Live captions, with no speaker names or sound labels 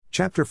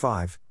Chapter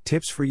 5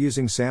 Tips for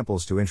using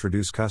samples to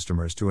introduce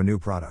customers to a new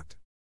product.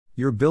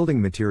 Your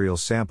building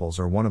materials samples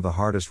are one of the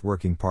hardest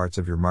working parts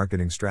of your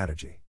marketing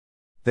strategy.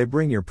 They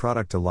bring your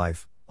product to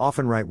life,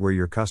 often right where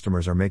your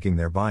customers are making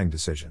their buying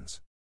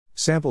decisions.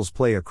 Samples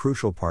play a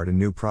crucial part in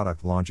new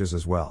product launches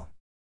as well.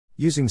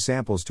 Using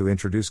samples to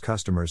introduce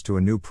customers to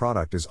a new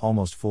product is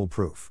almost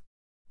foolproof.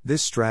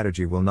 This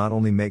strategy will not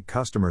only make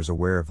customers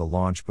aware of the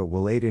launch but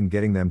will aid in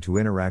getting them to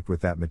interact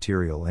with that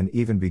material and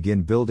even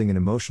begin building an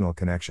emotional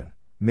connection,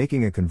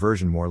 making a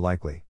conversion more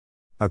likely.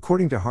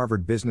 According to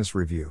Harvard Business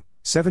Review,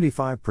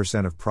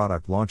 75% of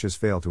product launches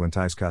fail to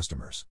entice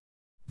customers.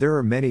 There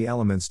are many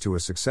elements to a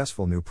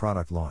successful new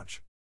product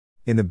launch.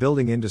 In the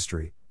building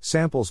industry,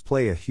 samples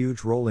play a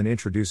huge role in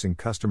introducing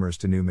customers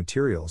to new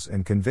materials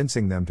and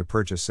convincing them to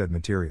purchase said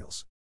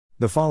materials.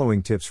 The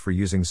following tips for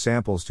using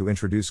samples to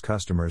introduce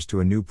customers to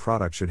a new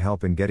product should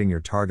help in getting your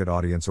target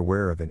audience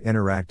aware of and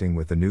interacting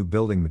with the new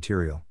building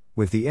material,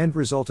 with the end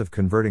result of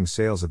converting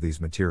sales of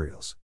these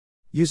materials.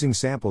 Using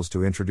samples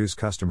to introduce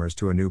customers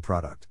to a new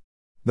product.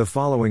 The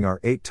following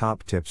are 8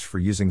 top tips for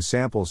using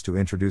samples to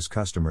introduce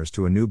customers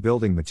to a new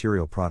building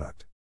material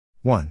product.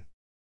 1.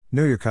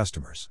 Know your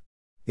customers.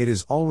 It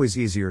is always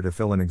easier to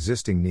fill an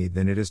existing need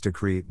than it is to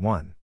create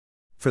one.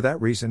 For that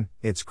reason,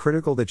 it's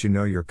critical that you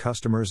know your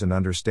customers and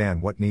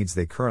understand what needs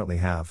they currently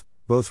have,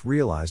 both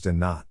realized and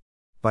not.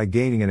 By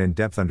gaining an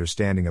in-depth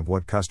understanding of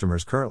what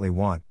customers currently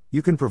want,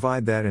 you can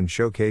provide that and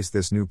showcase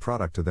this new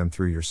product to them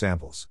through your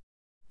samples.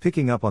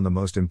 Picking up on the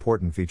most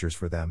important features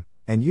for them,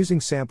 and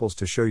using samples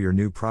to show your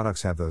new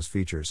products have those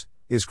features,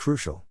 is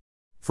crucial.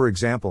 For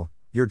example,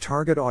 your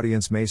target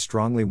audience may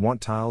strongly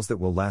want tiles that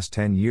will last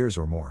 10 years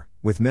or more,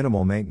 with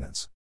minimal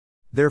maintenance.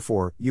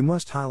 Therefore, you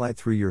must highlight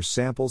through your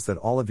samples that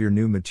all of your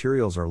new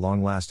materials are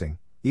long-lasting,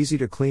 easy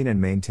to clean and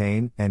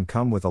maintain, and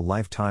come with a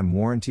lifetime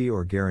warranty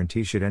or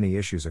guarantee should any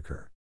issues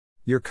occur.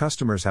 Your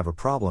customers have a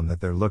problem that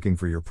they're looking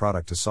for your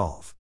product to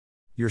solve.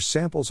 Your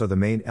samples are the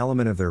main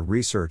element of their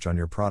research on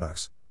your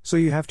products, so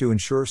you have to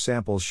ensure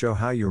samples show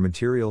how your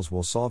materials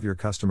will solve your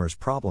customers'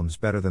 problems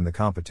better than the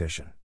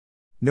competition.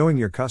 Knowing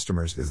your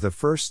customers is the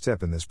first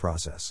step in this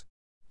process.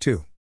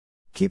 2.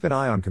 Keep an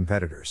eye on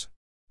competitors.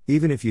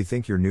 Even if you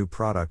think your new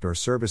product or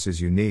service is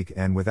unique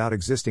and without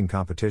existing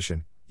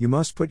competition, you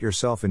must put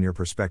yourself in your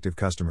prospective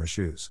customer's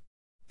shoes.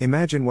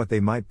 Imagine what they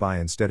might buy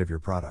instead of your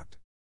product.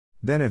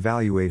 Then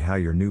evaluate how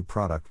your new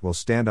product will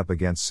stand up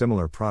against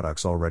similar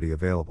products already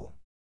available.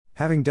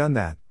 Having done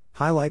that,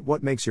 highlight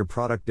what makes your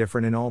product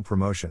different in all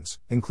promotions,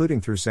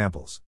 including through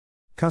samples.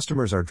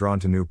 Customers are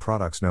drawn to new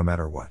products no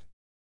matter what.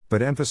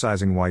 But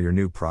emphasizing why your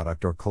new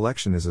product or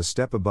collection is a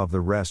step above the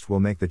rest will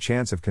make the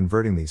chance of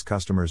converting these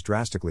customers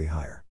drastically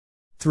higher.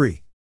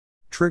 3.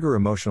 Trigger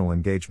emotional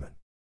engagement.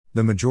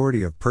 The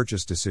majority of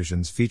purchase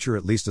decisions feature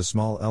at least a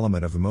small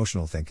element of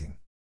emotional thinking.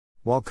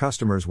 While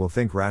customers will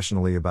think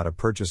rationally about a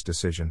purchase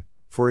decision,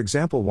 for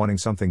example wanting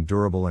something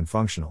durable and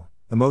functional,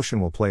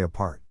 emotion will play a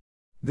part.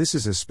 This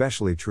is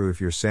especially true if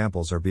your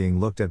samples are being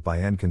looked at by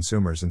end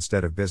consumers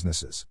instead of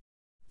businesses.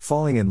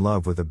 Falling in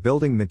love with a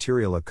building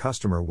material a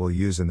customer will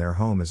use in their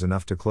home is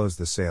enough to close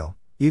the sale,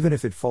 even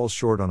if it falls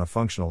short on a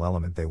functional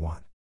element they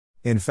want.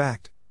 In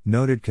fact,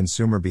 noted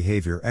consumer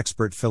behavior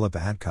expert Philip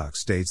Adcock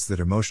states that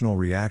emotional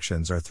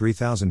reactions are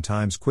 3,000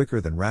 times quicker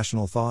than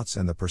rational thoughts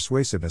and the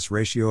persuasiveness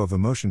ratio of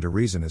emotion to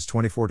reason is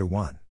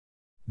 24-1.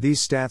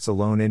 These stats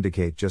alone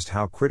indicate just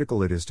how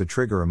critical it is to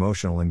trigger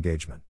emotional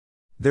engagement.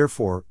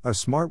 Therefore, a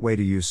smart way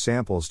to use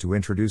samples to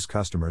introduce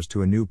customers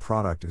to a new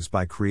product is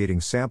by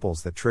creating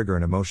samples that trigger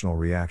an emotional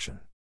reaction.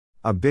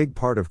 A big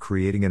part of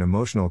creating an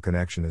emotional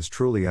connection is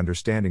truly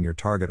understanding your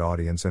target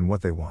audience and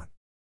what they want.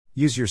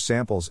 Use your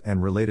samples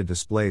and related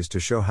displays to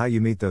show how you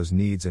meet those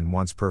needs and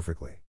wants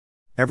perfectly.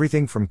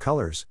 Everything from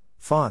colors,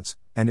 fonts,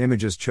 and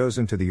images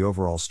chosen to the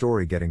overall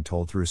story getting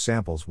told through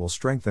samples will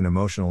strengthen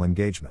emotional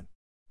engagement.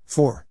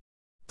 4.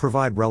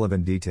 Provide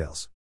relevant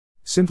details.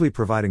 Simply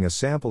providing a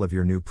sample of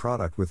your new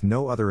product with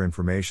no other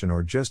information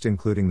or just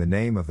including the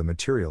name of the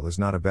material is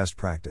not a best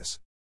practice.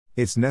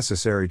 It's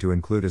necessary to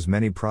include as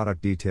many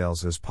product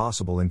details as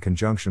possible in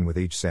conjunction with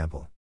each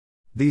sample.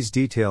 These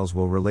details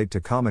will relate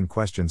to common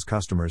questions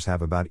customers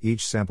have about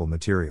each sample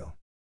material.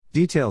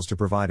 Details to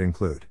provide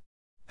include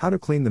how to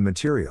clean the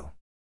material,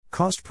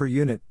 cost per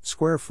unit,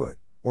 square foot,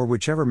 or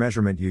whichever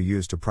measurement you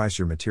use to price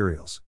your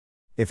materials,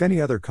 if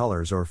any other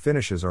colors or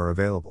finishes are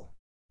available,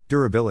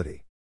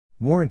 durability,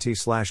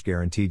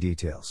 warranty/guarantee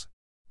details,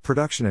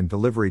 production and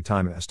delivery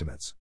time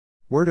estimates,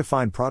 where to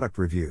find product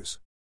reviews.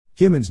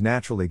 Humans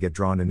naturally get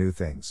drawn to new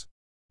things.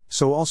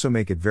 So also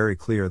make it very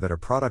clear that a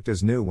product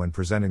is new when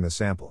presenting the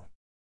sample.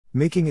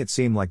 Making it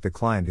seem like the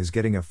client is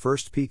getting a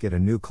first peek at a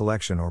new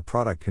collection or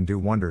product can do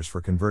wonders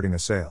for converting a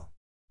sale.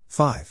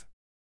 5.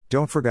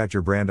 Don't forget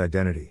your brand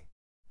identity.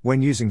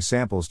 When using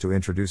samples to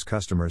introduce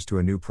customers to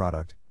a new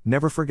product,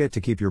 never forget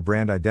to keep your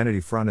brand identity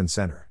front and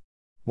center.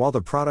 While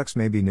the products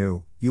may be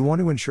new, you want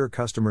to ensure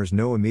customers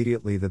know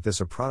immediately that this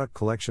is a product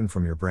collection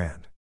from your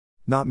brand.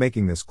 Not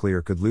making this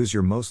clear could lose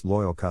your most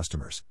loyal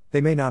customers.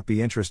 They may not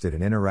be interested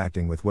in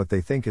interacting with what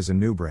they think is a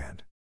new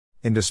brand.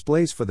 In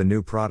displays for the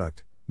new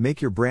product, Make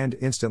your brand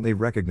instantly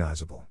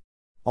recognizable.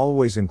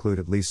 Always include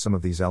at least some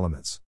of these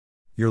elements: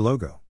 your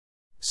logo,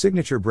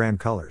 signature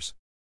brand colors,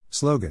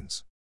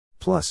 slogans,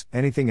 plus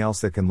anything else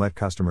that can let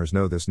customers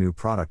know this new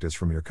product is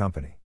from your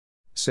company.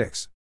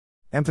 6.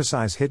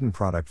 Emphasize hidden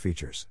product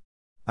features.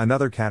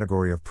 Another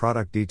category of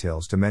product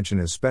details to mention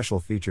is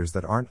special features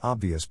that aren't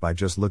obvious by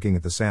just looking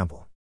at the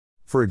sample.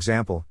 For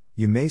example,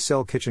 you may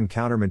sell kitchen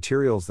counter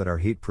materials that are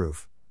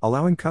heat-proof,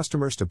 allowing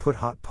customers to put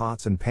hot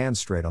pots and pans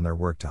straight on their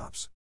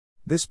worktops.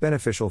 This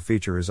beneficial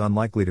feature is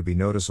unlikely to be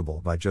noticeable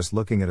by just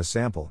looking at a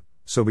sample,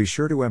 so be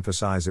sure to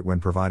emphasize it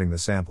when providing the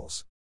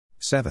samples.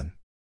 7.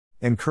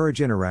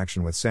 Encourage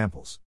interaction with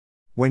samples.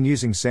 When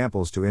using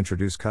samples to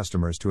introduce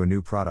customers to a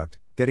new product,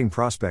 getting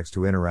prospects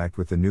to interact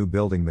with the new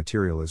building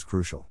material is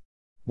crucial.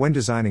 When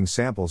designing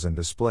samples and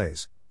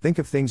displays, think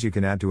of things you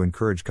can add to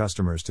encourage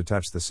customers to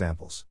touch the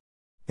samples.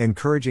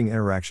 Encouraging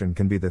interaction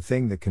can be the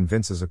thing that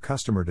convinces a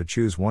customer to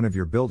choose one of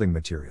your building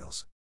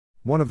materials.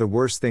 One of the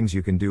worst things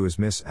you can do is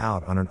miss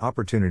out on an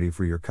opportunity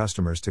for your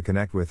customers to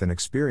connect with and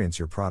experience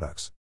your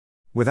products.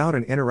 Without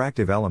an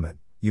interactive element,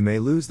 you may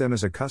lose them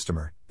as a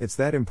customer. It's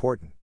that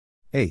important.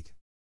 8.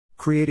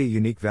 Create a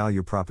unique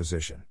value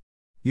proposition.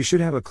 You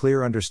should have a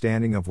clear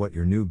understanding of what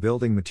your new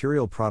building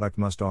material product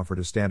must offer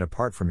to stand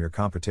apart from your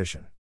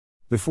competition.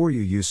 Before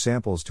you use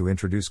samples to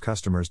introduce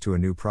customers to a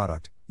new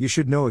product, you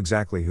should know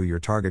exactly who your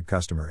target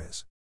customer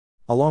is.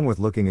 Along with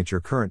looking at your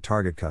current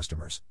target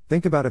customers,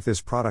 think about if this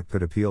product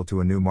could appeal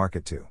to a new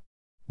market too.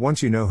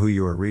 Once you know who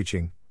you are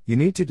reaching, you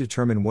need to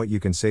determine what you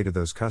can say to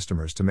those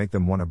customers to make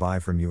them want to buy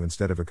from you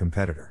instead of a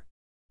competitor.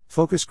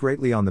 Focus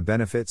greatly on the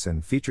benefits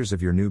and features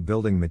of your new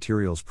building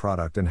materials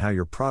product and how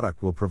your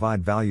product will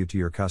provide value to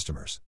your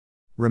customers.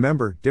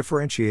 Remember,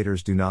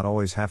 differentiators do not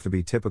always have to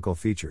be typical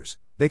features.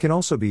 They can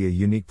also be a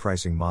unique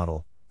pricing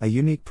model, a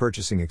unique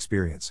purchasing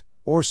experience,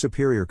 or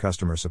superior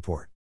customer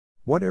support.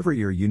 Whatever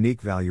your unique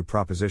value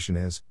proposition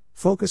is,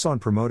 focus on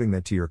promoting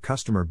that to your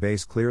customer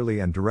base clearly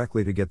and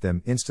directly to get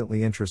them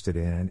instantly interested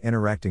in and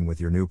interacting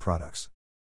with your new products.